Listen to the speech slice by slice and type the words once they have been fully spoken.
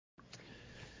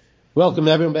Welcome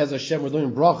everyone, Be'ez Hashem. We're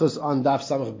doing brachos on Daf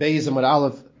Samach Beis Amud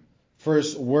Aleph,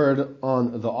 first word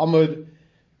on the Amud.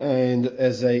 And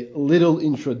as a little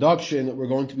introduction, we're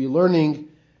going to be learning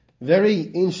very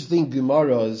interesting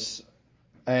Gemaras,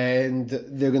 and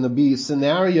they're going to be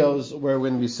scenarios where we're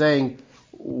going to be saying,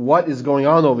 what is going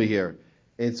on over here?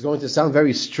 It's going to sound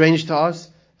very strange to us,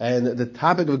 and the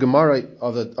topic of Gemara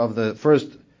of the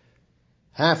first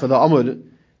half of the Amud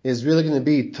is really going to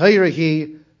be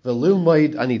Tairahi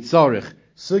V'lilmaid anitzarich,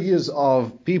 sugyas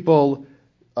of people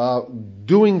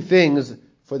doing things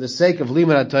for the sake of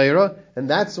limud HaTorah, and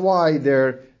that's why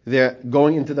they're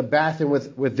going into the bathroom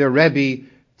with their Rebbe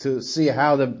to see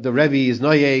how the Rebbe is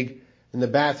noyeg in the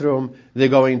bathroom. We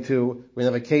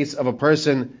have a case of a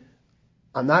person.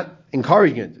 I'm not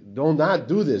encouraging it. Do not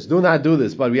do this.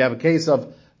 But we have a case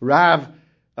of Rav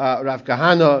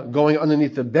Kahana going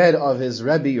underneath the bed of his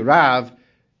Rebbe Rav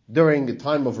during the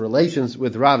time of relations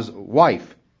with Rav's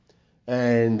wife.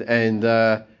 And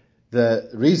the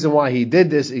reason why he did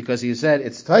this is because he said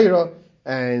it's Torah,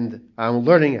 and I'm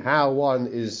learning how one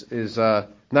is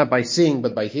not by seeing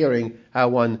but by hearing how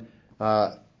one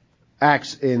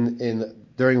acts in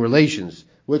during relations.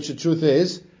 Which the truth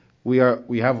is, we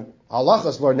have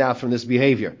halachas learned now from this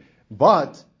behavior.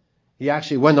 But he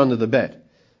actually went under the bed.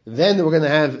 Then we're going to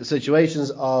have situations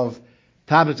of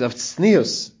topics of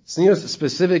tznius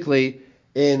specifically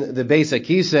in the Beis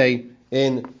HaKisei,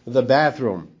 in the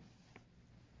bathroom.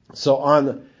 So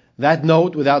on that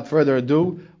note, without further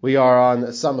ado, we are on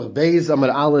Samach Beis Amud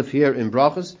Aleph here in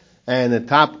Brachos, and the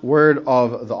top word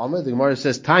of the Amud, the Gemara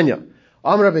says, Tanya,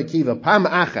 Amar Rabbi Akiva, Pam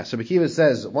Achas. Rabbi Akiva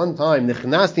says, one time,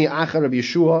 Nichnasni Acha Rabbi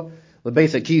Yeshua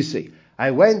LeBeis HaKisei.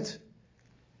 I went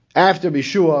after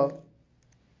Yeshua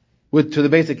to the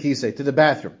Beis HaKisei, to the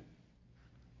bathroom.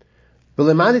 And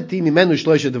I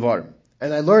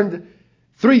learned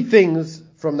three things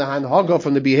from the hanhaga,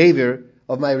 from the behavior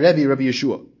of my Rebbe, Rabbi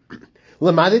Yeshua.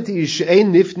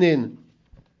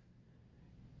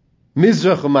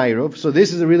 So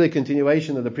this is really a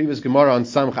continuation of the previous Gemara on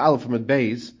Samach Aleph from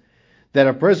Beis, that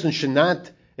a person should not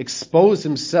expose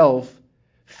himself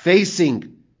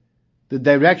facing the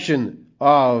direction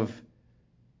of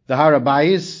the Har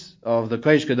HaBayis, of the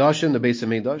Kodesh Kodashim, the Beis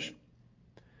HaMikdash.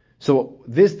 So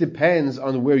this depends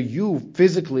on where you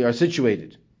physically are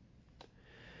situated.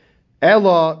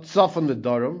 Ela tzafon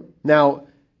v'darim. Now,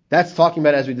 that's talking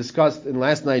about, as we discussed in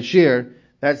last night's shir,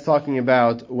 that's talking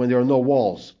about when there are no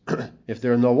walls. If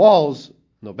there are no walls,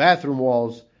 no bathroom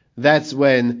walls, that's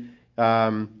when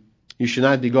you should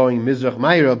not be going mizrach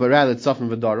mayra, but rather tzafon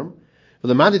v'darim.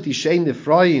 V'lemaditi shein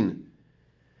nefrayin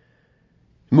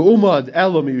mu'umad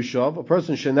elo miyushav. A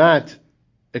person should not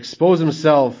expose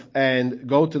himself and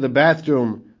go to the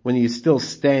bathroom when he's still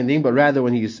standing, but rather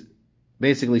when he's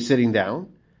basically sitting down,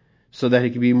 so that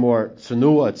he can be more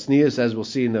tznuah, tznius, as we'll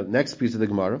see in the next piece of the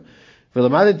Gemara. But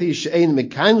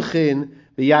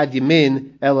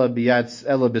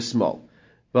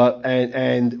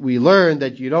and we learn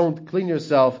that you don't clean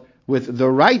yourself with the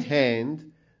right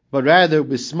hand, but rather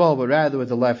with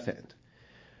the left hand.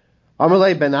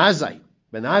 Amalei Ben Azai.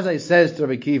 Ben Azai says to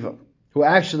Rabbi Akiva, who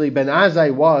actually Ben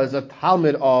Azai was a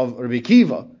Talmud of Rabbi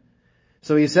Akiva.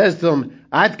 So he says to him,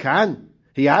 Ad Kan,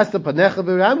 he asked the Panecha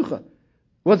B'Ramcha,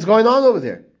 what's going on over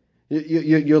there?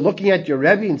 You're looking at your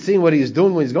Rebbe and seeing what he's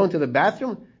doing when he's going to the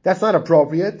bathroom? That's not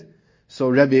appropriate. So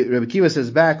Rabbi Akiva says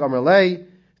back, Amalei,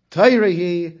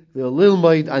 Tairahi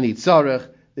v'lilmaid anitzarech.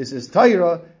 This is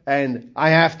Taira, and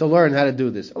I have to learn how to do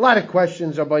this. A lot of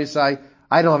questions, Rabbi Yisai.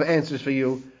 I don't have answers for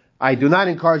you. I do not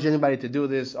encourage anybody to do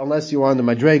this unless you are on the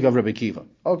Madrega of Rabbi Akiva.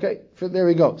 Okay, so there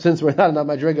we go. Since we're not on the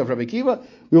Madrega of Rabbi Akiva,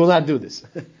 we will not do this.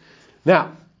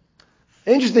 Now,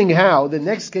 interesting how the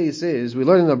next case is, we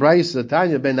learn in the Brayso,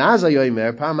 Tanya Ben Azai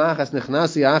Yoimer, Pam Achas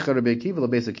Nechnasi Acha Rabbi Akiva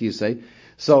LeBeis HaKisei.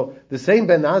 So the same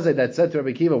Ben Azai that said to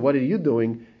Rabbi Akiva, what are you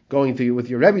doing going with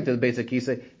your Rebbe to the Beis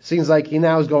HaKisei? Seems like he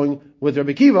now is going with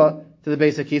Rabbi Akiva to the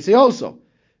Beis HaKisei also,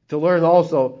 to learn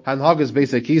also Hanhaga's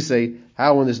Beis HaKisei,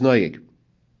 how one is noyeg.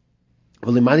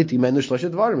 Once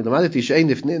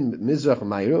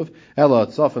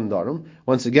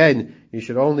again, you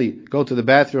should only go to the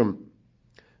bathroom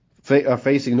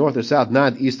facing north or south,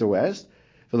 not east or west.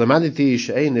 You don't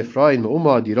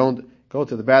go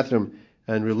to the bathroom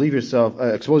and relieve yourself,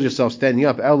 expose yourself standing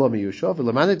up. You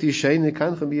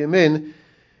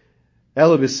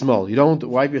don't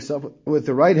wipe yourself with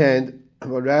the right hand,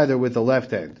 but rather with the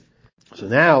left hand. So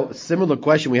now, a similar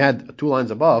question we had 2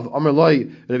 lines above. Amar Loi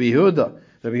Rabbi Yehuda.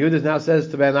 Rabbi Yehuda now says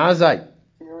to Ben Azai.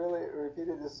 You really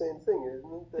repeated the same thing,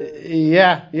 isn't it?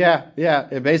 Yeah.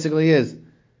 It basically is.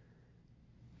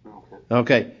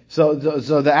 Okay. So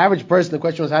the average person, the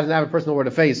question was, how does an average person know where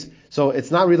to face? So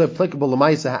it's not really applicable to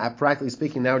Maisa, practically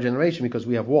speaking, in our generation, because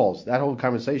we have walls. That whole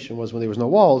conversation was when there was no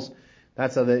walls.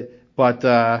 That's how they, but,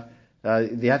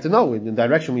 they have to know in the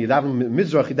direction when you daven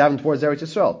Mizrach, you daven towards Eretz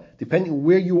Yisrael. Depending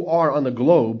where you are on the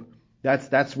globe,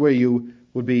 that's where you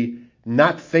would be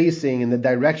not facing in the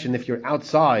direction if you're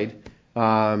outside,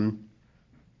 and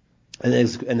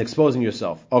exposing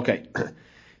yourself. Okay.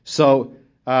 So,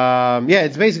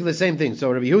 it's basically the same thing.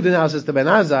 So Rabbi Yehuda now says to Ben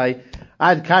Azai,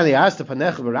 Ad Kali asked to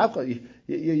Panech B'Ravcha,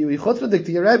 you contradict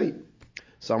your Rebbe.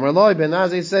 So Amar Loi, Ben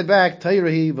Azai said back,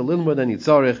 Tairahi v'lilmud and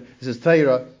yitzarich. This is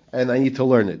Taira, and I need to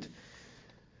learn it.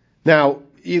 Now,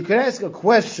 you could ask a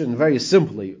question very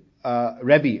simply,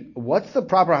 Rebbe, what's the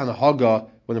proper hanahaga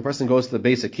when a person goes to the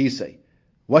basic kisei?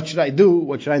 What should I do?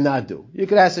 What should I not do? You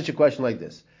could ask such a question like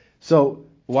this. So,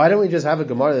 why don't we just have a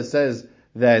Gemara that says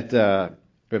that,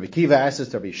 Rabbi Kiva asks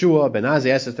to Rabbi Yeshua, Ben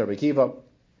Azai asks to Rabbi Kiva,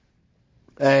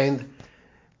 and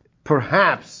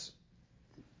perhaps,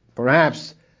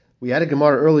 we had a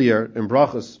Gemara earlier in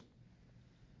Brachos,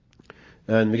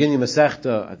 in the beginning of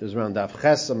Masechta, it was around Daf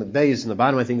Ches, Amud Beis, in the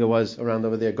bottom I think it was, around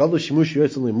over there, Gadol Shimush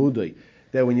Yotzei Limudei,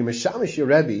 that when you meshamish your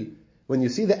Rebbe, when you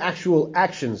see the actual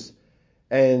actions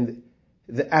and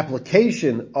the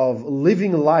application of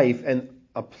living life and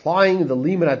applying the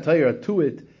Limud HaTorah to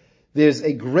it, there's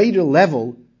a greater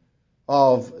level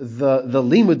of the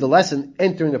Limud, the lesson,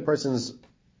 entering a person's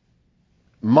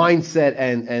mindset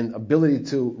and ability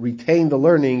to retain the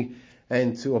learning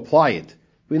and to apply it.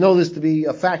 We know this to be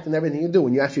a fact in everything you do.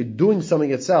 When you're actually doing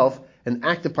something itself, an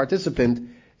active participant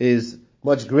is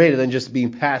much greater than just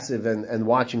being passive and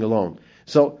watching alone.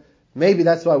 So maybe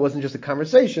that's why it wasn't just a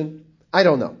conversation. I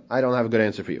don't know. I don't have a good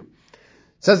answer for you.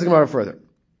 Says the Gemara further.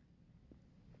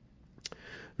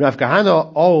 Rav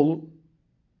Kahana ol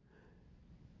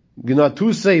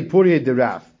gnatusei purye de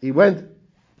Rav. He went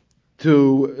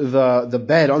to the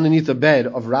bed, underneath the bed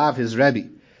of Rav, his Rebbe.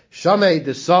 Shamei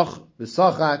desach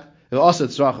v'sachat v'asat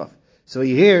tzrachav. So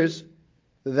he hears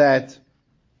that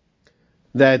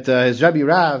his Rebbe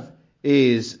Rav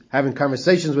is having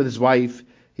conversations with his wife.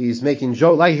 He's making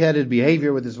lightheaded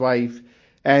behavior with his wife,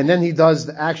 and then he does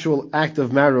the actual act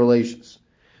of marital relations.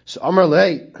 So Amar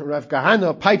Lei, Rav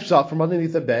Kahana pipes up from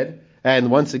underneath the bed,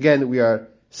 and once again we are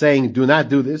saying, do not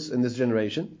do this in this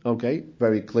generation. Okay,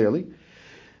 very clearly.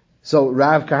 So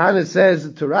Rav Kahana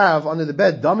says to Rav under the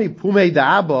bed, Dami Pumei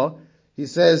da Abba. He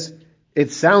says,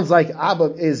 it sounds like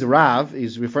Abba is Rav.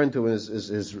 He's referring to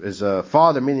his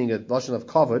father, meaning a lashon of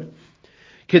kavod.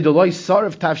 Kidoloi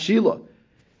sarif tavshila.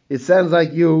 It sounds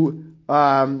like you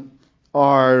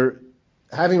are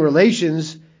having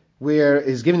relations where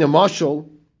he's giving a mashal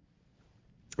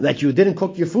that you didn't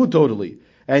cook your food totally.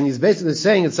 And he's basically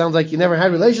saying it sounds like you never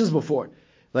had relations before.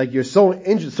 Like you're so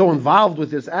involved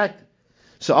with this act.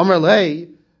 So Amar Lei,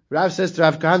 Rav says to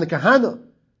Rav Kahana,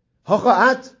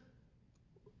 Hacha'at,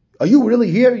 are you really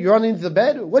here? You're underneath the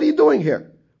bed? What are you doing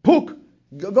here? Puk,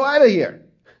 go out of here.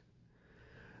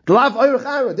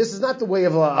 This is not the way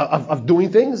of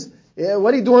doing things.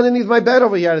 What are you doing underneath my bed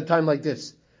over here at a time like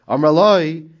this? Amar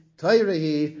Lei,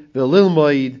 Tayrehi,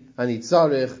 V'lilmoid,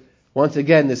 Anitzarich. Once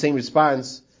again, the same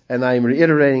response, and I'm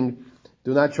reiterating,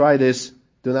 do not try this,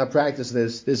 do not practice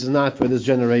this. This is not for this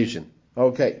generation.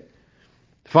 Okay.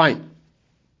 Fine.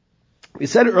 We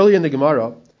said earlier in the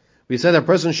Gemara, we said a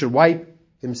person should wipe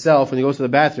himself when he goes to the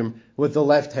bathroom with the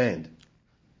left hand.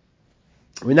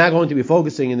 We're not going to be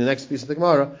focusing in the next piece of the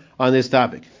Gemara on this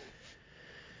topic.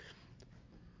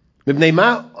 The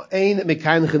Gemara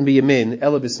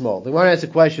asks a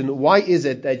question, why is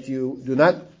it that you do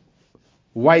not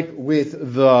wipe with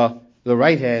the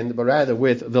right hand, but rather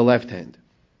with the left hand?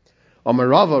 Amar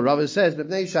Rava says, the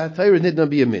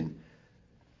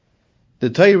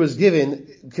Torah was given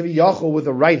Kiviyachol with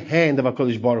the right hand of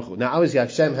HaKadosh Baruch Hu. Now obviously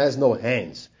Hashem has no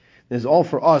hands. It's all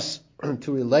for us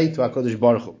to relate to HaKadosh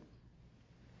Baruch Hu.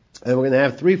 And we're going to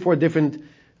have 3-4 different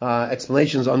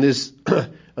explanations on this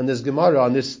on this Gemara,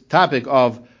 on this topic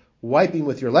of wiping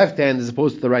with your left hand as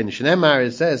opposed to the right. In Shneimar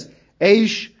it says,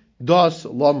 Eish das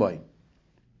lomai.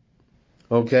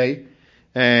 Okay?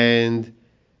 And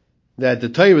that the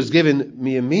Torah was given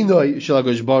miyaminoi shel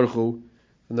HaKadosh Baruch Hu,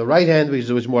 from the right hand, which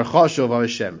is more chashuv of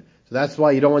Hashem. So that's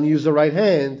why you don't want to use the right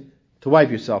hand to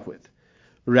wipe yourself with.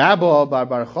 Rabba bar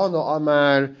bar Chana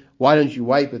Amar, why don't you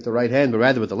wipe with the right hand, but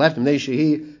rather with the left? In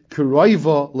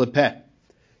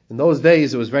those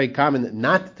days, it was very common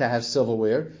not to have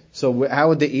silverware. So how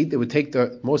would they eat? They would take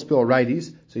most people are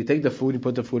righties, so you take the food and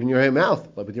put the food in your mouth,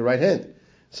 like with your right hand.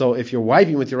 So if you're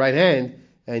wiping with your right hand,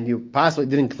 and you possibly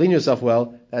didn't clean yourself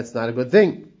well, that's not a good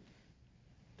thing.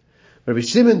 Rabbi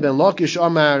Shimon ben Lakish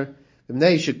Amar,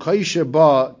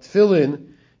 tefillin,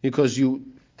 because you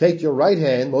take your right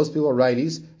hand, most people are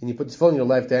righties, and you put the tefillin in your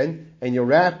left hand, and you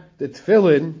wrap the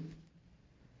tefillin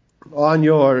on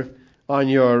your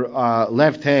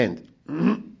left hand.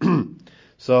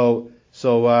 So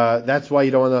that's why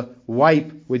you don't want to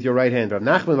wipe with your right hand. Rav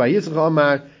Nachman bar Yitzchak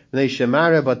Amar b'nei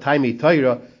shemara b'taimi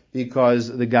Torah, because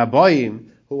the gabayim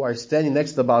who are standing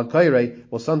next to the Baal Koirei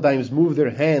will sometimes move their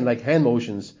hand like hand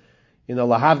motions.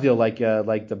 Lahavdil,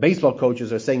 like the baseball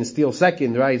coaches are saying steal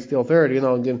second, right? Steal third,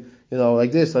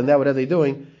 like this and that, whatever they're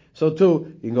doing. So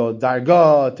too, you can go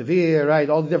darga, tavir, right?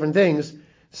 All the different things.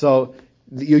 So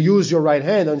you use your right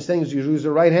hand. I'm saying is you use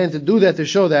your right hand to do that, to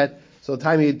show that. So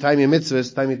taimi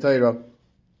mitzvahs, taimi Torah.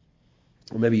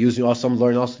 Or maybe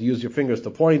learn also to use your fingers to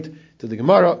point to the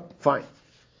Gemara. Fine.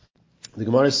 The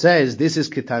Gemara says this is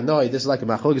kitanoi. This is like a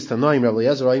machlokes tanoim. Rabbi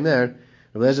Eliezer Oimer.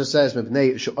 Rabbi Eliezer says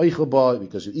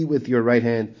because you eat with your right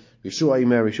hand. Your right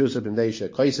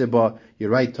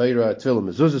Torah tefillah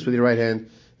mezuzos with your right hand.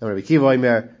 And Rabbi Kiva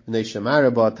Oimer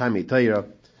taimi Torah.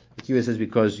 Kiva says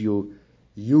because you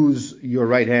use your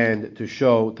right hand to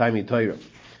show taimi Torah.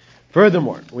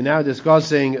 Furthermore, we're now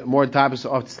discussing more topics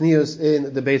of tznius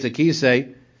in the Beis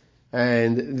HaKisei,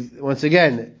 and once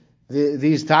again,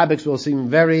 these topics will seem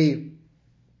very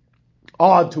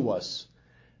odd to us.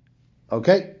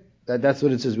 Okay? That's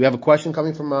what it says. We have a question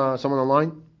coming from someone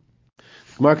online.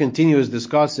 Gemara continues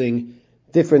discussing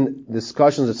different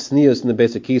discussions of tznius in the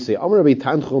Beis HaKisei. Amar Rabbi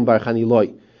Tanchum bar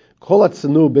Chaniloi. Kol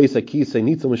hatzanu Beis HaKisei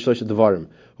nitzal mishlosh devarim.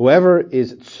 Whoever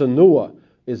is tzanua,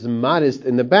 is modest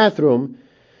in the bathroom,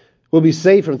 will be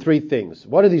saved from three things.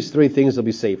 What are these three things they'll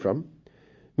be saved from?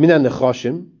 Minan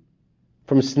nechoshim,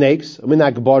 from snakes. Min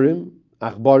achbarim,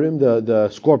 the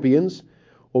scorpions.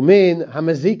 Umin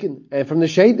hamazikin, and from the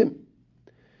shadim.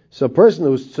 So a person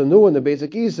who's tzanu in the Beis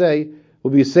HaKisei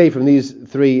will be saved from these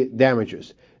three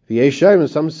damages. V'yeshayim,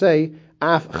 some say,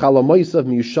 af chalamoisav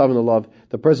miyushavin alav,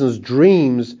 the person's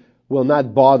dreams will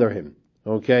not bother him.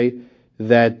 Okay?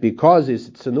 That because he's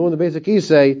tzanu in the Beis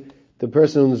HaKisei, the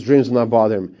person's dreams will not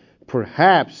bother him.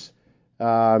 Perhaps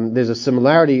there's a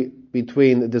similarity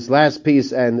between this last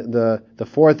piece and the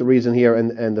fourth reason here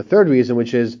and the third reason,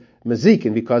 which is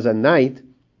mazikin, because at night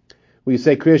we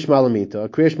say Kriyash Malamita.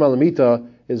 Kriyash Malamita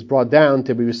is brought down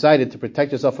to be recited to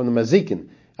protect yourself from the mazikin.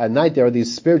 At night there are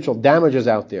these spiritual damages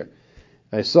out there.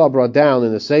 I saw brought down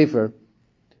in the Sefer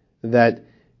that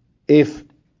if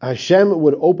Hashem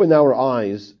would open our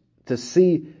eyes to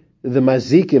see the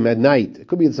mazikim at night, it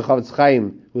could be the Chavetz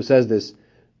Chaim who says this,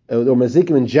 or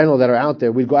mazikim in general that are out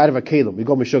there, we'd go out of a kelim, we'd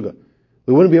go meshuggah.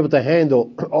 We wouldn't be able to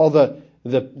handle all the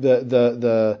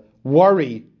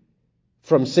worry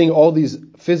from seeing all these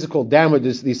physical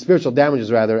damages, these spiritual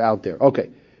damages rather, out there.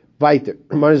 Okay, weiter.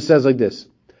 Martin says like this: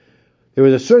 there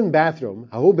was a certain bathroom,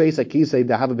 Hahu Beis HaKisei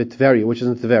Dahava B'Tveria, which is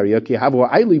in Tveria. Okay, Havu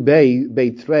Aili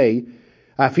Bei Trei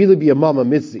Afilu B'Yamama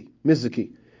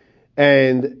Mizuki.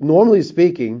 And normally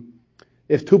speaking,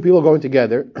 if two people are going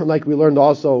together, like we learned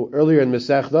also earlier in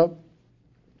Masechta,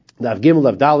 Daf Gimel,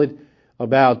 Daf Dalid,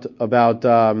 about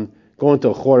going to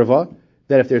a chorva,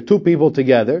 that if there are two people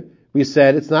together, we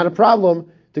said it's not a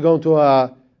problem to go into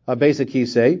a Beis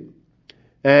HaKisei,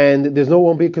 and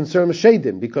won't be a concern with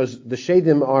shadim, because the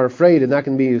shadim are afraid they're not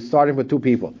going to be starting with two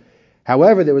people.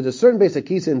 However, there was a certain Beis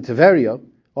HaKisei in Tveria,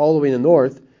 all the way in the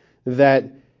north, that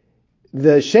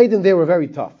the shadim there were very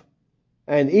tough.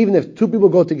 And even if two people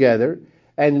go together,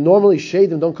 and normally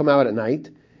shadim don't come out at night,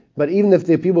 but even if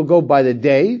the people go by the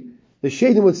day, the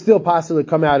shadim would still possibly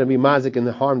come out and be mazik and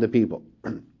harm the people.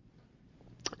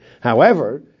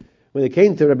 However, when it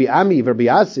came to Rabbi Ami, Rabbi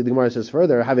Asi, the Gemara says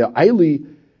further,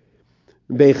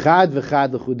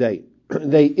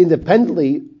 they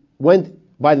independently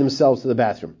went by themselves to the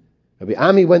bathroom. Rabbi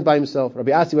Ami went by himself,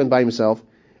 Rabbi Asi went by himself,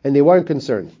 and they weren't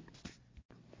concerned.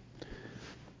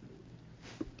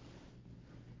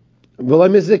 And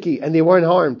they weren't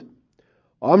harmed.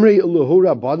 Amri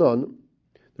Uluhu Rabbanon,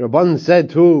 the Rabbanon said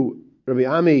to Rabbi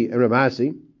Ami and Rabbi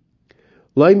Asi,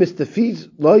 Loi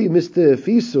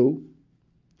mistafisu,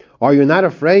 are you not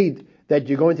afraid that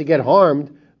you're going to get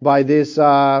harmed by this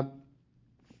bathroom,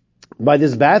 by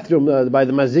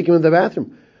the mazikim in the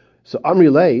bathroom? So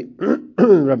Amri Lei,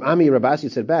 Rabbi Ami and Rabbi Asi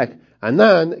said back,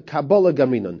 Anan Kabbalah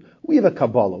Gaminon. We have a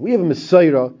Kabbalah, we have a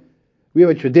Messiah, we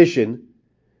have a tradition.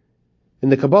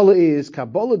 And the Kabbalah is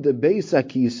Kabbalah de Beis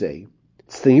HaKisei,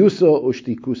 Tzniusa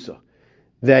Ushtikusa,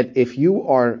 that if you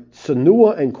are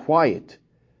tsanua and quiet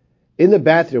in the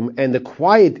bathroom, and the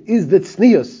quiet is the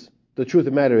tznius, the truth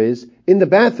of the matter is, in the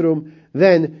bathroom,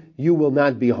 then you will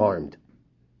not be harmed.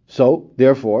 So,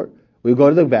 therefore, we go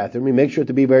to the bathroom, we make sure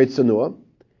to be very tsanua,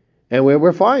 and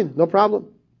we're fine, no problem.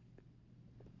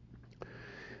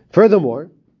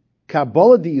 Furthermore,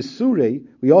 Kabbalah di Yisure,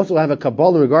 we also have a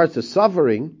Kabbalah in regards to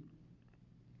suffering,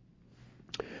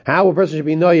 how a person should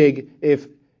be noyeg if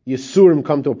Yisurim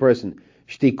come to a person.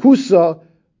 Shtikusa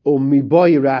o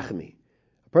miboy rachmi.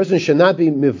 A person should not be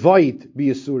mivoit be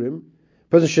Yisurim. A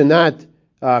person should not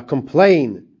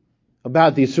complain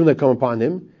about the Yisurim that come upon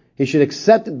him. He should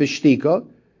accept it b'shtika,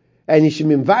 and he should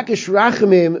mimvakish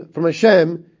rachmim from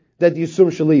Hashem that the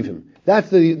Yisurim should leave him. That's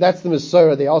the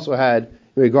Messiah they also had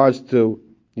in regards to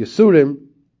Yisurim.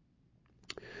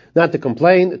 Not to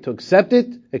complain, to accept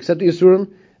the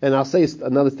Yisurim. And I'll say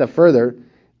another step further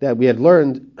that we had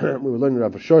learned, we were learning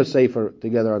Rav Shor Sefer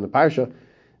together on the Parsha,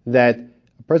 that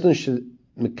a person should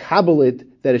mekabel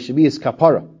it, that it should be his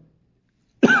kapara.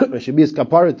 It should be his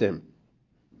kapara to him.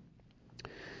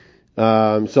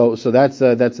 So that's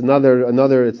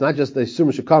another. It's not just the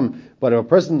Yisurim should come, but if a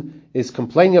person is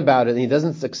complaining about it and he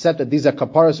doesn't accept that these are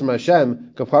kaparas from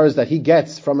Hashem, kaparas that he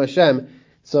gets from Hashem,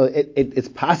 so it's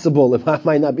possible it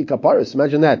might not be kaparas.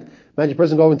 Imagine that. Imagine a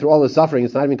person going through all this suffering,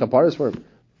 it's not even kaparas for him.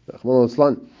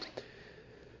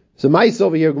 So mais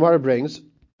over here, Gemara brings.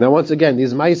 Now once again,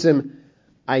 these maisim,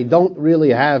 I don't really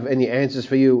have any answers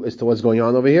for you as to what's going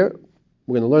on over here.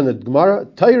 We're going to learn the Gemara.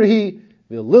 Tayrhi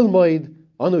v'lilmoid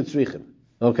anu tzrichim.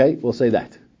 Okay, we'll say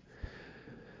that.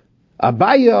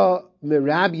 Abaya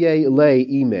merabye le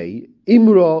imei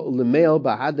imro lemeil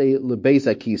bahade lebeis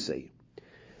akisei.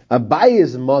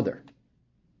 Abaya's mother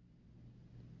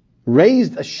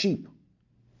raised a sheep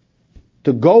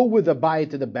to go with Abaya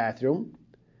to the bathroom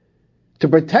to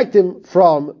protect him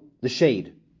from the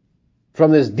shade,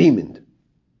 from this demon.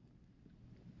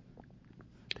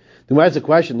 Then what's the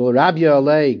question?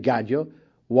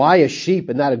 Why a sheep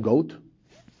and not a goat?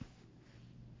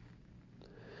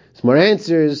 So more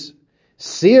answers,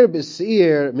 Sir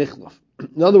b'sir michlaf.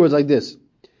 In other words, like this.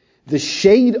 The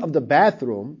shade of the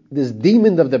bathroom, this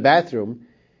demon of the bathroom,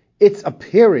 its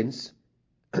appearance,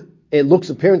 it looks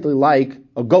apparently like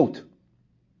a goat.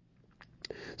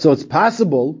 So it's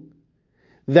possible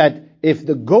that if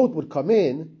the goat would come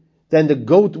in, then the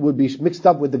goat would be mixed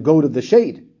up with the goat of the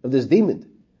shade, of this demon.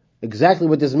 Exactly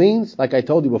what this means, like I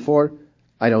told you before,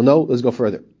 I don't know. Let's go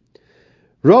further.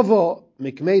 Rava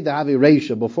mikmei dahavi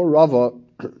reisha, before Rava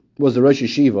was the Rosh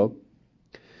Yeshiva,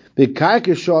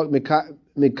 Mikarkisha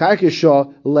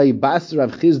lei bas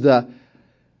Rav Chizda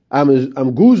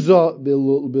amguza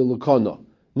bilukono.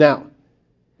 Now,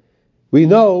 we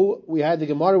know we had the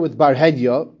Gemara with Bar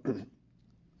Hedya,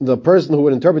 the person who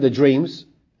would interpret the dreams,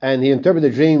 and he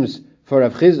interpreted the dreams for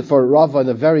Rava in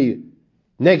a very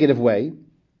negative way.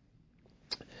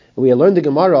 We had learned the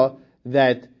Gemara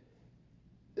that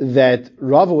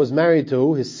Rava was married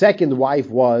to, his second wife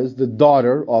was the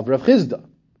daughter of Rav Chizda.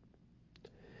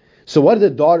 So what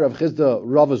did the daughter of Chizda,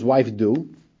 Rava's wife,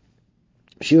 do?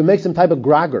 She would make some type of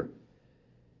grogger,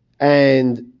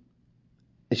 and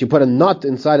she put a nut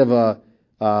inside of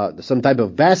some type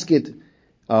of basket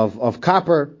of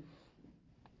copper,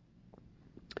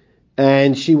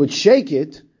 and she would shake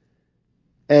it,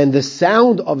 and the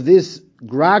sound of this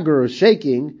grogger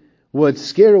shaking would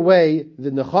scare away the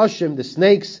nechashim, the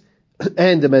snakes,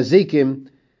 and the mazikim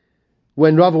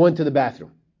when Rava went to the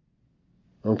bathroom.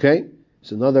 Okay?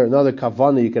 So another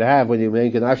kavana you could have when you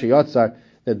make an Asher Yatzar,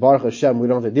 that Baruch Hashem, we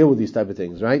don't have to deal with these type of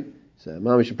things, right? So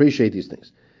we should appreciate these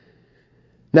things.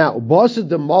 Now, Basad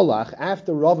the Malach,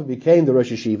 after Rava became the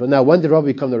Rosh Yeshiva, now when did Rava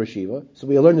become the Rosh Yeshiva? So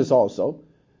we learned this also.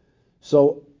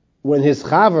 So when his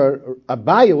chaver,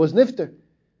 Abaya, was nifter.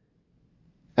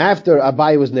 After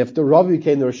Abaya was nifter, Rava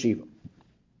became the Rosh Yeshiva.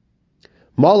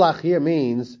 Malach here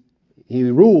means, he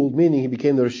ruled, meaning he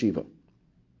became the Rosh Yeshiva.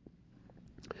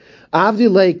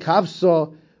 Avdilei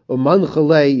kavsa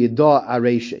umanchalei yida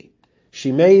areshe.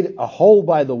 She made a hole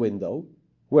by the window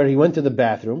where he went to the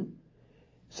bathroom.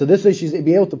 So this way she's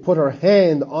be able to put her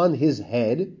hand on his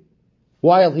head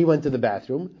while he went to the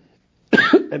bathroom.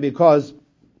 And because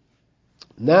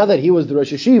now that he was the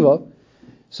Rosh Yeshiva,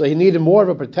 so he needed more of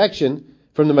a protection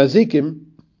from the mazikim,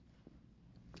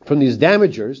 from these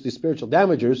damagers, these spiritual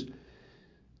damagers,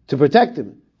 to protect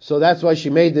him. So that's why she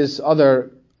made this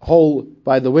other hole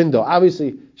by the window.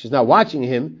 Obviously, she's not watching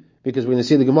him, because we're going to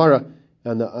see the Gemara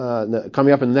and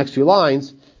coming up in the next few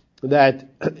lines that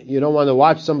you don't want to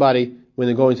watch somebody when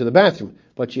they're going to the bathroom.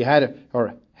 But she had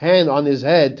her hand on his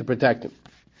head to protect him.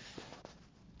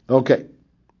 Okay.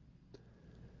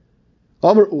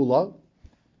 Amr Ula.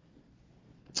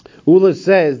 Ula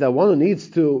says that one who needs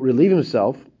to relieve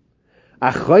himself,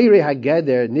 achayre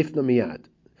hageder nifna miyad.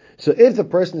 So if the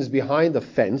person is behind the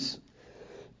fence,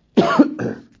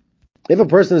 if a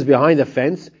person is behind a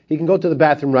fence, he can go to the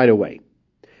bathroom right away.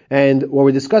 And what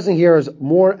we're discussing here is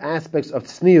more aspects of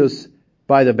tznius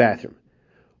by the bathroom.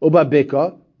 Uba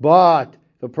bika, but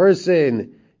if a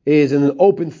person is in an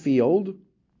open field,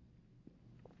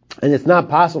 and it's not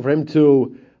possible for him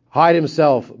to hide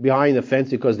himself behind the fence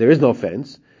because there is no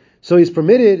fence, so he's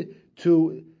permitted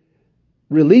to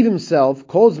relieve himself.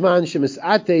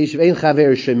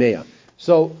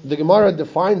 So the Gemara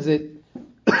defines it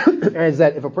as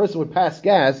that if a person would pass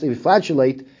gas, he'd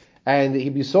flatulate, and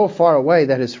he'd be so far away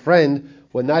that his friend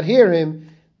would not hear him,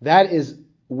 that is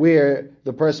where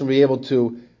the person would be able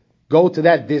to go to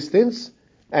that distance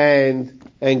and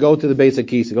go to the Beis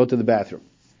HaKisa, go to the bathroom.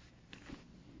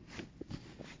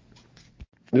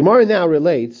 The Gemara now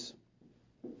relates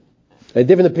a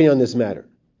different opinion on this matter.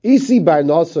 Isi bar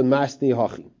Nason masni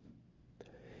hachi.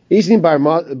 Isi bar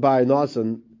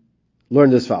Nason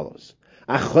learned as follows: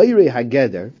 Achayre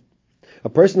hageder, a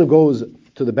person who goes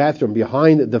to the bathroom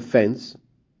behind the fence,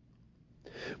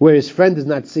 where his friend does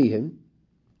not see him,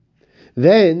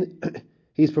 then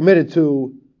he's permitted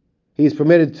to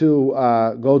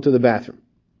go to the bathroom.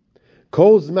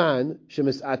 Kol zman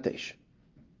shemis atesh.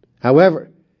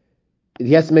 However,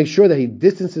 he has to make sure that he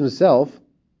distances himself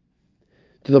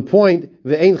to the point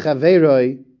ve'ein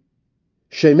chaveroi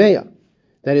shemeya,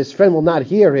 that his friend will not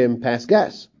hear him pass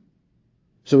gas.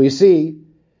 So we see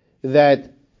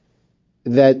that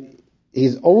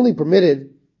he's only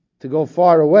permitted to go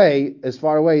far away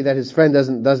that his friend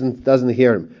doesn't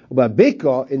hear him. But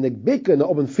bika in the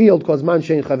open field, cause man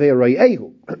shein chaveroi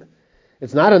ehu.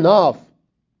 It's not enough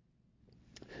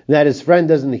that his friend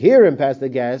doesn't hear him pass the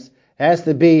gas. It has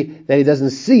to be that he doesn't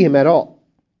see him at all.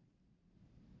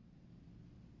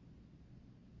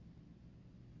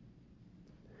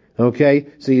 Okay,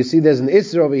 so you see there's an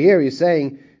Isser over here. He's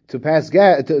saying to pass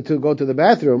gas, to go to the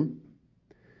bathroom,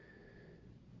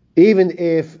 even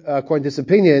if, according to this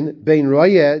opinion, bein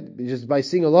royed, just by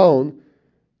seeing alone,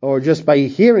 or just by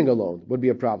hearing alone, would be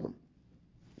a problem.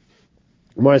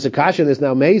 Maris Akasha is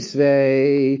now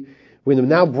Meisvei. We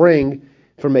now bring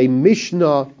from a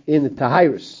Mishnah in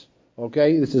Tahiris.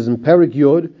 Okay, this is in Perik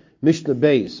Yud, Mishnah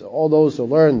Beis. All those who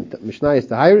learn that Mishnah is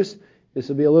Tahiris, this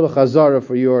will be a little chazara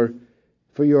for your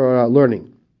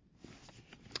learning.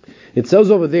 It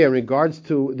says over there in regards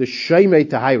to the Shemei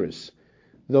Tahiris,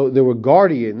 though there were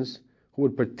guardians who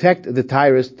would protect the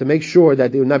Tahiris to make sure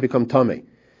that they would not become Tameh.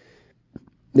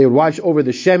 They would watch over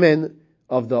the shemen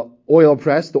of the oil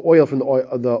press, the oil from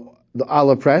the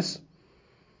olive press,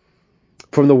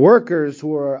 from the workers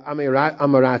who are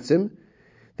Amaratzim,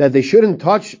 that they shouldn't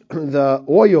touch the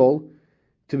oil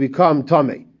to become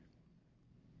Tameh.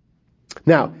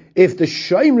 Now, if the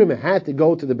Shoimrim had to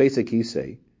go to the Beis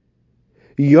HaKisei,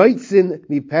 Yoitzin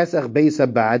mi Pesach Beis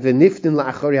Habad v'niftin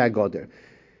la'achari hagoder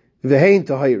v'hein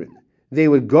tahirin, they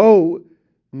would go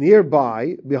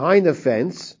nearby behind the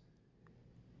fence,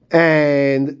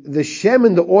 and the shem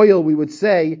and the oil, we would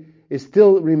say, it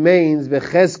still remains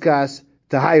becheskas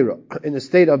tahira, in the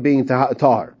state of being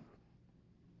tahar.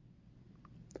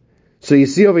 So you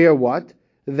see over here what?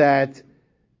 That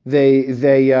they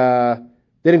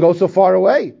didn't go so far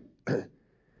away.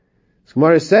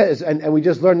 Gemara says, and we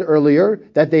just learned earlier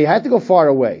that they had to go far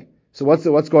away. So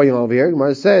what's going on over here?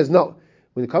 Gemara says, no.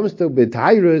 When it comes to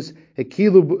b'tayrus,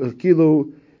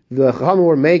 hekilu, the Chachamim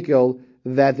were makel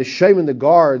that the shem and the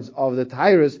guards of the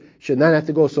tayrus should not have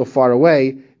to go so far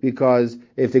away, because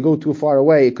if they go too far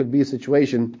away, it could be a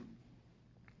situation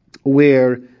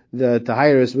where the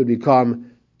tayrus would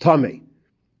become tamei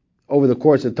over the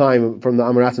course of time from the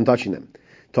Amaratzim touching them.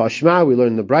 Tashma, we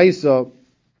learn the Brisa,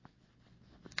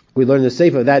 we learn the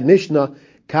Sefer of that Mishnah,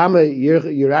 Kama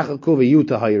Yirachaku v'yu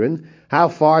tahirin, how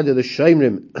far do the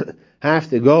Shemrim have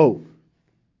to go,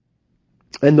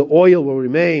 and the oil will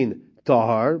remain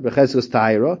tahar, b'cheskas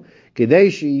tahira, k'dei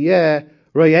sheyeh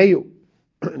royeyu.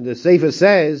 The Sefer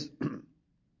says,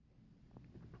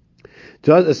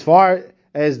 as far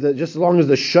as just as long as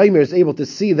the Shemer is able to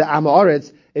see the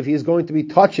Amaretz, if he's going to be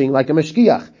touching like a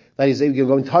meshkiach, that he's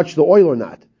going to touch the oil or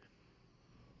not.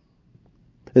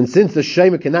 And since the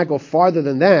Shemer cannot go farther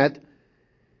than that,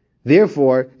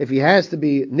 therefore, if he has to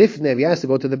be nifne, if he has to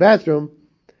go to the bathroom,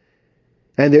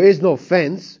 and there is no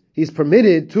fence, he's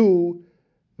permitted to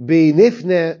be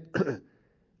nifne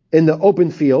in the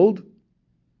open field,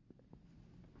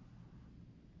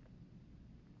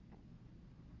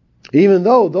 even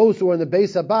though those who are in the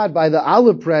Beis Habad by the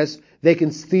olive press, they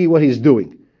can see what he's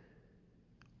doing.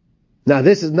 Now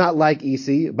this is not like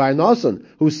Isi Bar Nason,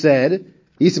 who said,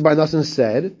 Isi Bar Nason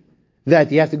said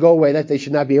that you have to go away, that they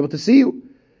should not be able to see you.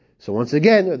 So once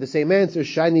again, the same answer,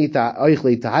 Shani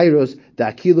ta'oichle ta'hiros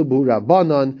da'akilu bu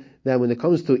rabbanon, that when it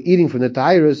comes to eating from the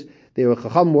ta'hiros, they were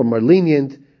chacham more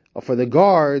lenient. For the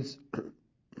guards,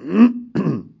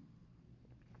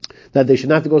 that they should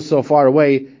not have to go so far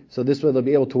away, so this way they'll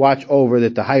be able to watch over the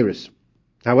Tahiris.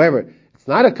 However, it's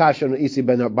not a kasha on Isi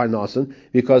Bar Nasan,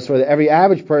 because for every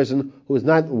average person who is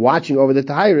not watching over the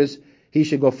Tahiris, he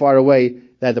should go far away,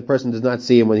 that the person does not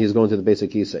see him when he's going to the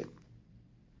basic Kisei.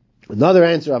 Another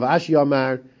answer of Ashi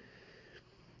Amar,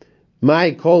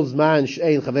 my calls man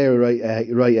she'ein chaver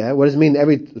royeh. What does it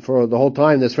mean for the whole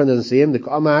time this friend doesn't see him? The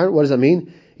Amar, what does that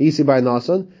mean? Isi Bar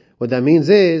Nasan. What that means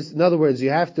is, in other words,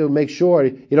 you have to make sure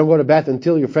you don't go to bed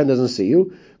until your friend doesn't see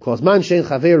you. Calls man she'ein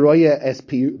chaver royeh es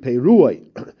peiruoi.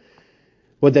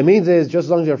 What that means is, just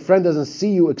as long as your friend doesn't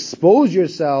see you, expose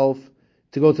yourself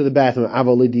to go to the bathroom.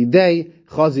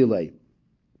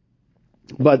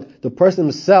 But the person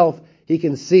himself, he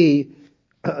can see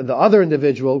the other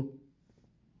individual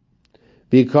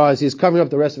because he's covering up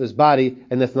the rest of his body,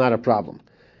 and that's not a problem.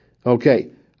 Okay.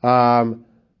 Rabbi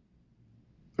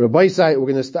Sai, we're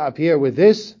going to stop here with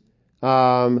this,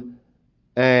 and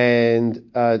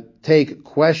take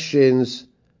questions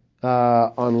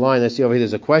online. I see over here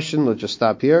there's a question. Let's just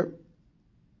stop here.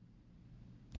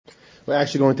 We're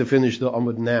actually going to finish the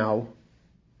Amud now.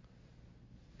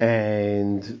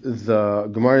 And the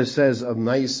Gemara says a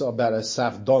nice about a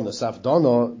safdona.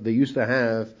 Safdona, they used to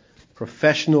have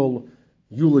professional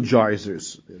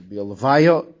eulogizers. There'd be a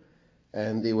levaya,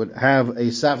 and they would have a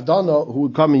safdona who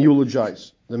would come and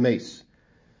eulogize the mace.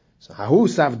 So hahu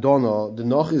safdona, the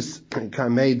noch is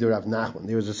kamei de Rav Nachman.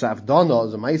 There was a safdona,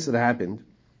 as a mace that happened,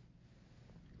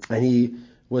 and he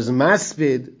was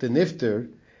maspid the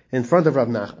nifter in front of Rav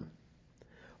Nachman.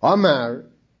 Amar,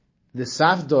 the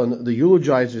Safdon, the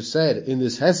eulogizer, said in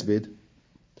this hesped,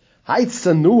 Hait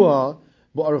sanua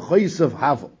ba'archois of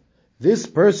havel. This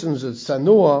person's a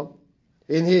sanua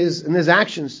in his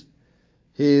actions.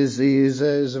 The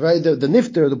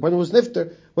nifter, the person who was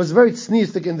nifter, was a very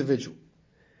tzniistic individual.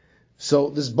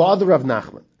 So this bothered Rav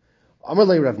Nachman.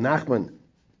 Amalei Rav Nachman.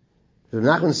 Rav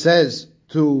Nachman says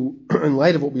to, in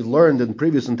light of what we learned on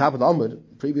top of the Amud,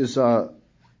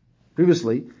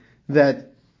 previously, that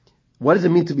what does it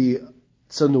mean to be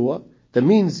tzanua? That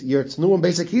means you're tzanua in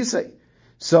basic hisei.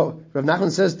 So Rav Nachman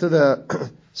says to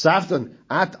the Safton,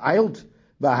 at ailt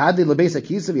ba'hadi lebasic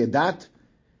hisei v'yadat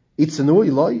it's tzanua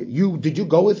iloy. Did you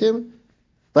go with him?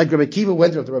 Like Rabbi Kiva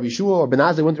went to Rabbi Shua, or Ben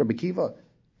Azai went to Rabbi Kiva,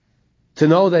 to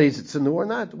know that he's tzanua or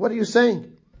not? What are you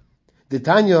saying? The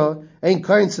Tanya ain't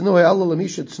kain tzanua ella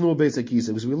lemisha tzanua basic hisei.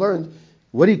 Because we learned,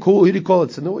 who do you call it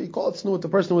tzanua? You call it tzanua the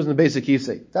person who was in the basic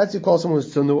hisei. That's you call someone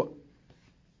who's tzanua.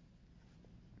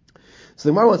 So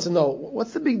the Gemara wants to know,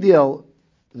 what's the big deal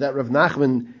that Rav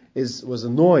Nachman was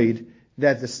annoyed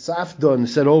that the Safdon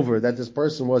said over that this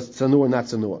person was tzanua or not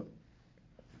tzanua?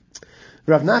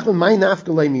 Rav Nachman, my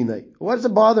nafkalei minei. What does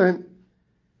it bother him?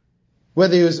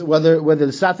 Whether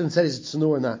the Safdon said he's tzanua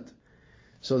or not.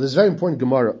 So this is very important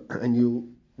Gemara,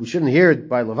 and we shouldn't hear it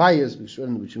by Levayas, we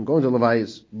shouldn't go into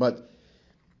Levayas, but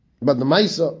the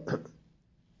Maisa,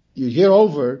 you hear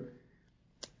over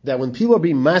that when people are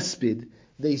being maspid,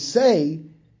 they say,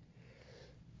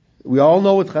 we all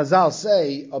know what Chazal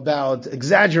say about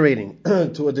exaggerating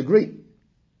to a degree.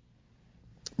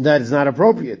 That is not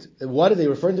appropriate. What are they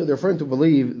referring to? They're referring to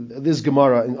believe this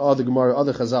Gemara and other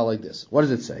Chazal like this. What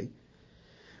does it say?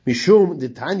 Mishum, the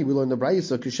Tanya, we learn the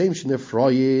Brayso, Kishem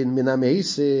Shnefroyin,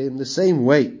 Minameisim, the same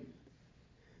way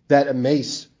that a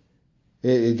mace,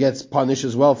 it gets punished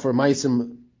as well for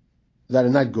meisim that are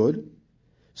not good.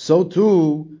 So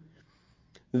too,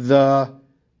 the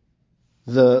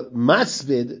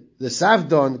masvid, the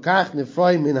savdon, kach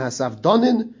nefroim min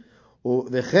hasavdonin,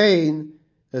 v'chein,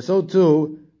 so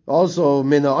too, also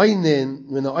min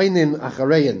ha'oinin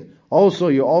acharein.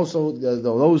 Also,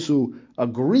 those who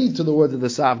agree to the words of the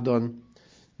savdon,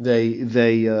 they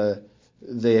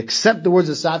accept the words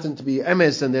of Satan to be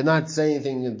emes, and they're not saying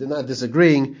anything, they're not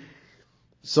disagreeing.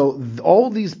 So all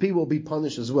these people will be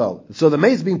punished as well. So the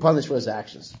mace is being punished for his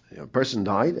actions. A person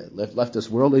died, left this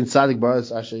world in Tzadik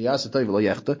Baras Asher Yasatay V'lo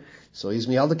Yechta, so he's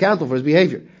being held accountable for his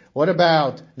behavior. What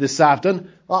about the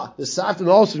Safton? The Safton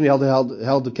also is being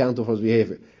held accountable for his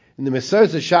behavior. In the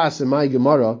Meseres Shas in my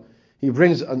Gemara, he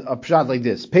brings a pshat like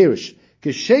this: Perish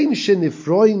Kishem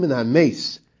Shenifroim Min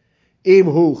HaMeis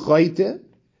Imhu Chayte.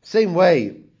 Same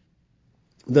way,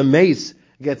 the mace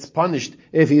gets punished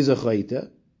if he's a Chayte.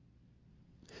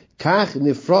 Kach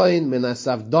nifroin min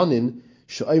asavdonin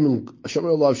shomer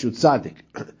olav shu tzadik.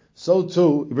 So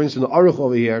too, he brings from the Aruch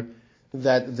over here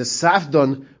that the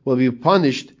safdon will be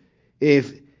punished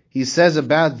if he says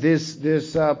about this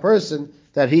person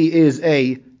that he is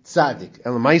a tzaddik.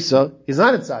 And Lamaisa, he's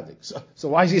not a tzaddik. So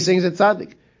why is he saying he's a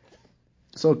tzaddik?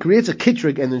 So it creates a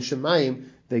kitrig, and in Shemayim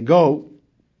they go.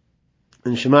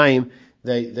 In Shemayim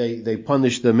they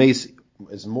punish the mace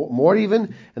is more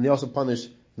even, and they also punish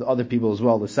the other people as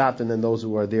well, the Satan and those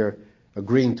who are there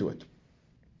agreeing to it.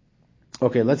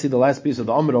 Okay, let's see the last piece of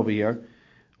the Amud over here,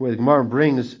 where the Gemara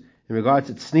brings in regards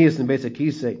to Tznius and Beis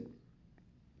HaKisei.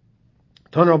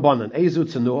 Toner Rabbanan, Ezu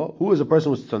Tzanua, who is a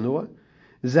person who's Tzanua?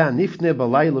 Zah nifne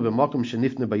b'layla b'makom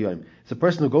shenifne b'yoyim. It's a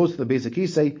person who goes to the Beis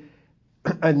HaKisei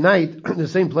at night, the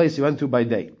same place he went to by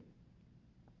day.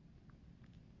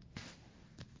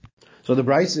 So the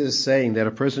Brisa is saying that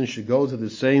a person should go to the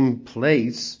same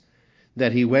place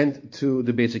that he went to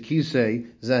the Beis HaKisei,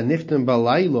 Zah nifne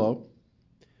b'layla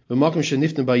b'makom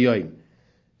shenifne b'yoyim.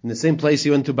 In the same place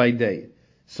he went to by day.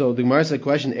 So the Gemara said,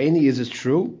 question, Eini, is this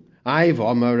true? A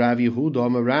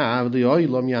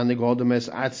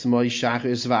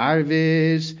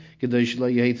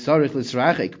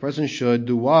person should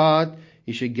do what?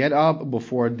 He should get up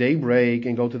before daybreak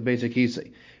and go to the Beis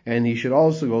HaKisei. And he should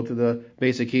also go to the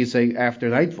Beis HaKisei after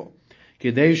nightfall. So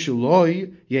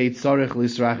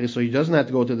he doesn't have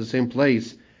to go to the same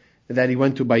place that he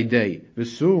went to by day.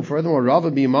 Furthermore,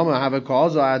 Rava b'imama have a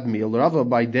cause ad meal. Rava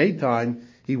by daytime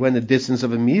he went a distance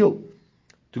of a meal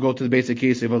to go to the Beis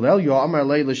HaKisei.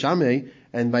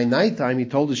 And by nighttime he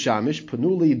told the Shamish,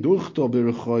 Panuli durchto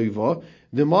b'rechoiva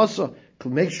v'masa.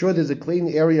 Make sure there's a clean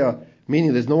area,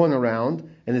 meaning there's no one around,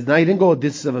 and he didn't go a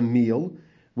distance of a meal,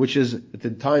 which is at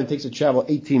the time takes to travel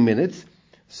 18 minutes.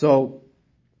 So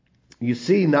you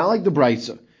see, not like the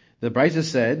Brisa. The Brisa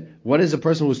said, what is a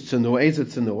person who's tzanua? Is it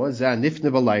tzanua? Zah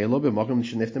nifne b'laylo b'makom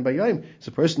shenifne b'yoyim. It's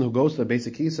a person who goes to the Beis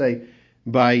HaKisei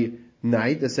by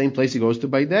night, the same place he goes to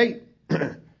by day.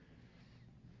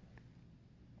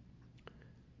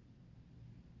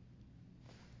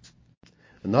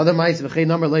 Another mice v'chei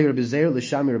number later Rabbi Zeir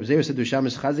l'shami. Rabbi Zeir said to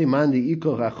Shamish Chazi man di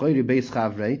ikoch achoyri beis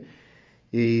chavrei.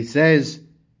 He says,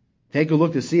 take a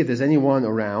look to see if there's anyone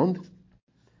around.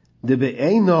 The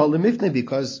be'eino lemifne,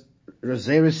 because Rabbi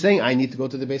Zeir is saying I need to go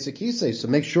to the Beis HaKisei, so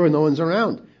make sure no one's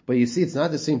around. But you see, it's not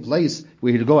the same place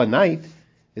where he'd go at night.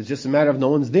 It's just a matter of no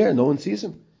one's there, no one sees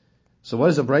him. So what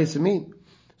does the Brisa mean?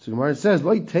 So Gemara says,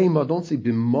 "Lo tema." Don't say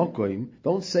b'makoim.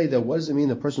 Don't say that. What does it mean?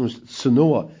 The person who's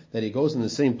tsunua, that he goes in the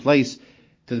same place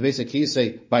to the Beis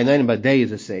HaKisei by night and by day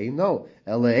is the same. No,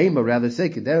 elaima, rather say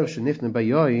kederach shenifne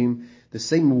bayoyim, the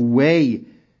same way,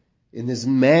 in this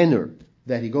manner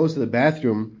that he goes to the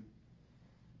bathroom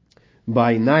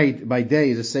by night, by day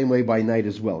is the same way by night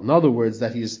as well. In other words,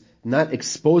 that he's not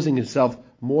exposing himself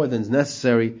more than is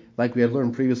necessary, like we had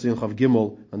learned previously in Chav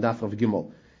Gimel, on Daf Chav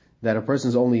Gimel. That a person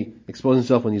is only exposing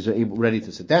himself when he's ready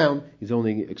to sit down. He's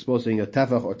only exposing a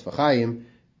tefach or tefachayim,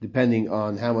 depending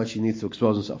on how much he needs to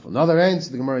expose himself. Another answer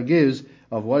the Gemara gives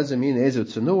of what does it mean, Ezer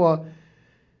Tzanua.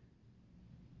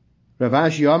 Rav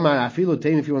Ashi Amar Afilu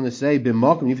Teim, if you want to say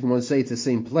b'makom, if you want to say it's the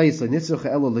same place, like Nitzach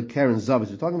Elo Lekeren Zavis.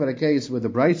 We're talking about a case where the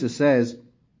Brisa says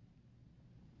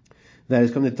that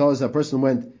it's coming to tell us that a person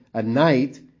went at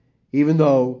night, even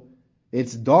though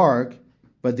it's dark,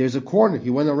 but there's a corner. He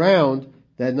went around.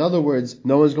 That in other words,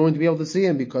 no one's going to be able to see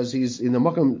him because he's in the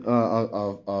makam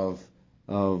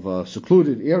of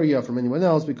secluded area from anyone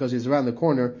else because he's around the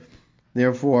corner.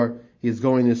 Therefore, he's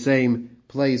going the same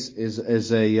place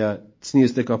as a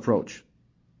tzniistic approach.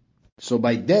 So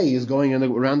by day, he's going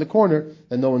around the corner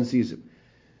and no one sees him.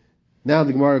 Now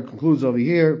the Gemara concludes over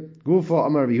here. Gufa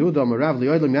Amar Yehuda Amar Rav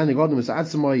Li'odim Yanig Odom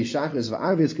Esatzamay Yishachris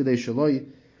Va'arvis Kedei Shaloi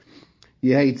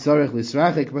Yehei Tzarech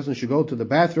Lisrachik. A person should go to the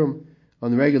bathroom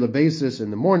on a regular basis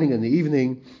in the morning and the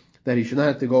evening, that he should not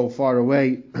have to go far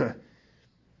away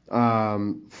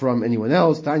from anyone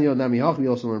else. Tanya Nami Hachmi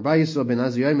also learn Brayso Ben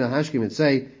Aziyim Hashkim would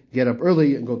say, get up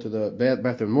early and go to the bathroom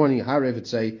in the morning. Harev would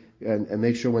say, and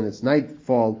make sure when it's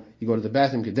nightfall, you go to the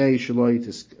bathroom Kedei Shaloi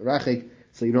Tisrachik,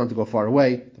 so you don't have to go far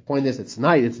away. The point is, it's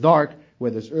night, it's dark,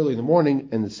 whether it's early in the morning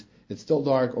and it's still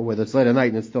dark, or whether it's late at night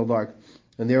and it's still dark,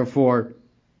 and therefore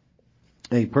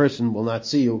a person will not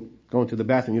see you going to the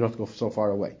bathroom. You don't have to go so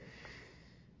far away.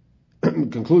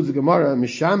 Concludes the Gemara,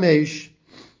 Mishamesh,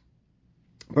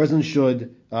 a person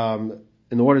should,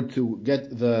 in order to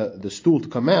get the stool to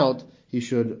come out, he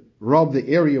should rub the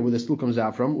area where the stool comes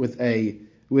out from with a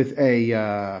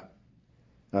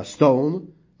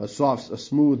stone, a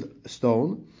smooth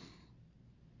stone.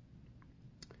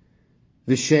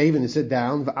 The shave and sit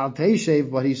down. V'al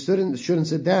shave, but he shouldn't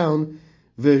sit down.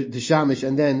 The shamish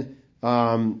and then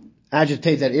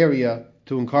agitate that area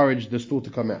to encourage the stool to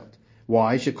come out.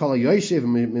 Why? Whoever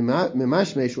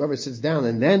sits down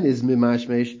and then is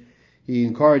mimashmesh, he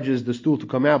encourages the stool to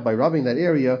come out by rubbing that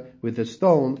area with the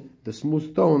stone, the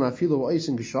smooth stone.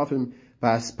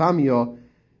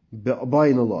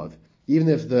 Even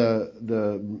if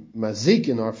the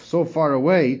mazikin are so far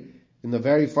away, in a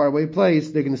very far away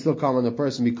place, they can still come on the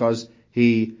person because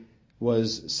he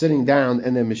was sitting down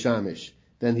and then mishamish.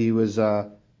 Then he was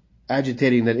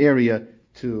agitating that area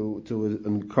to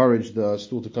encourage the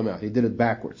stool to come out. He did it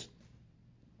backwards.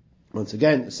 Once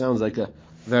again, it sounds like a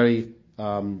very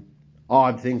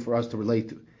odd thing for us to relate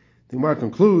to. The Gemara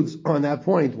concludes on that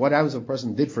point, what happens if a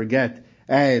person did forget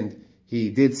and he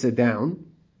did sit down?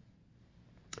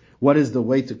 What is the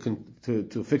way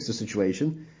to fix the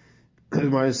situation? The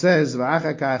Gemara says, if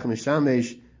a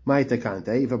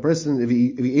person, if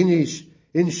he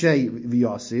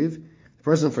the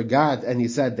person forgot and he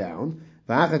sat down,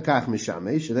 and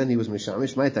then he was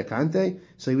mishamish,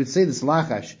 so he would say this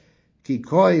lachash,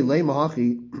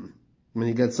 when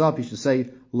he gets up, he should say,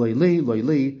 loy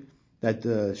li, that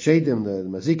the shadim, the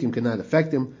mazikim cannot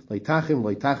affect him, loy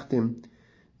tachtim,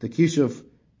 the kishuv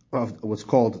of what's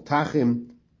called tachim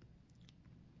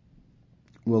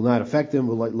will not affect him,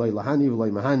 loy lahani,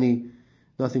 loy mahani,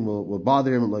 nothing will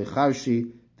bother him, loy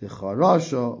charshi,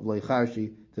 techarasha, loy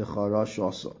charshi,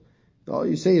 techarasha. So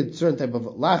you say a certain type of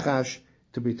lachash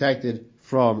to be protected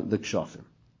from the kshafim.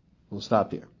 We'll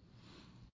stop here.